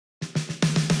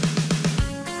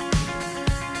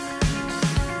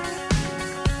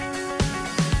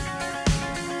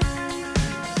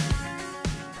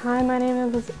my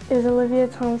name is Olivia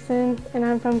Thompson, and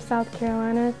I'm from South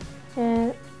Carolina.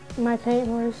 And my paint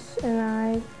horse and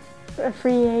I, a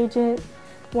free agent,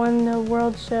 won the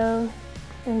World Show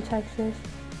in Texas.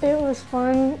 It was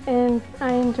fun, and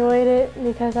I enjoyed it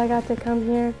because I got to come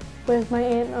here with my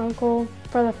aunt and uncle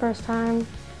for the first time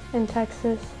in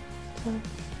Texas. So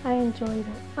I enjoyed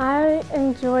it. I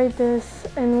enjoyed this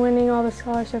and winning all the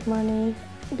scholarship money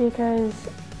because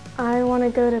I want to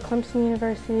go to Clemson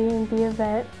University and be a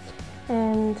vet,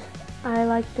 and I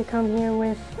like to come here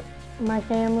with my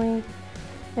family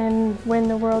and win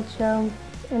the World Show,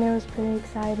 and it was pretty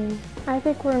exciting. I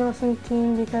think we're an awesome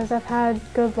team because I've had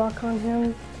good luck on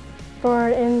him.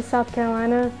 In South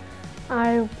Carolina,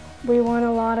 we won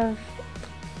a lot of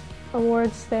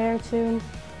awards there too,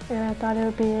 and I thought it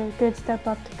would be a good step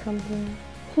up to come here.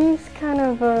 He's kind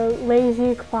of a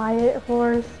lazy, quiet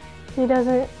horse. He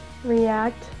doesn't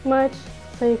react much,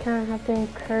 so you kind of have to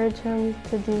encourage him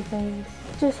to do things.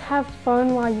 Just have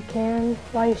fun while you can,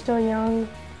 while you're still young,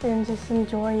 and just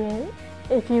enjoy it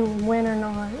if you win or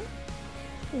not.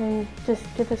 And just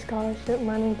get the scholarship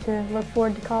money to look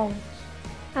forward to college.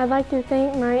 I'd like to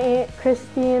thank my Aunt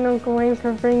Christy and Uncle Wayne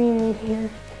for bringing me here.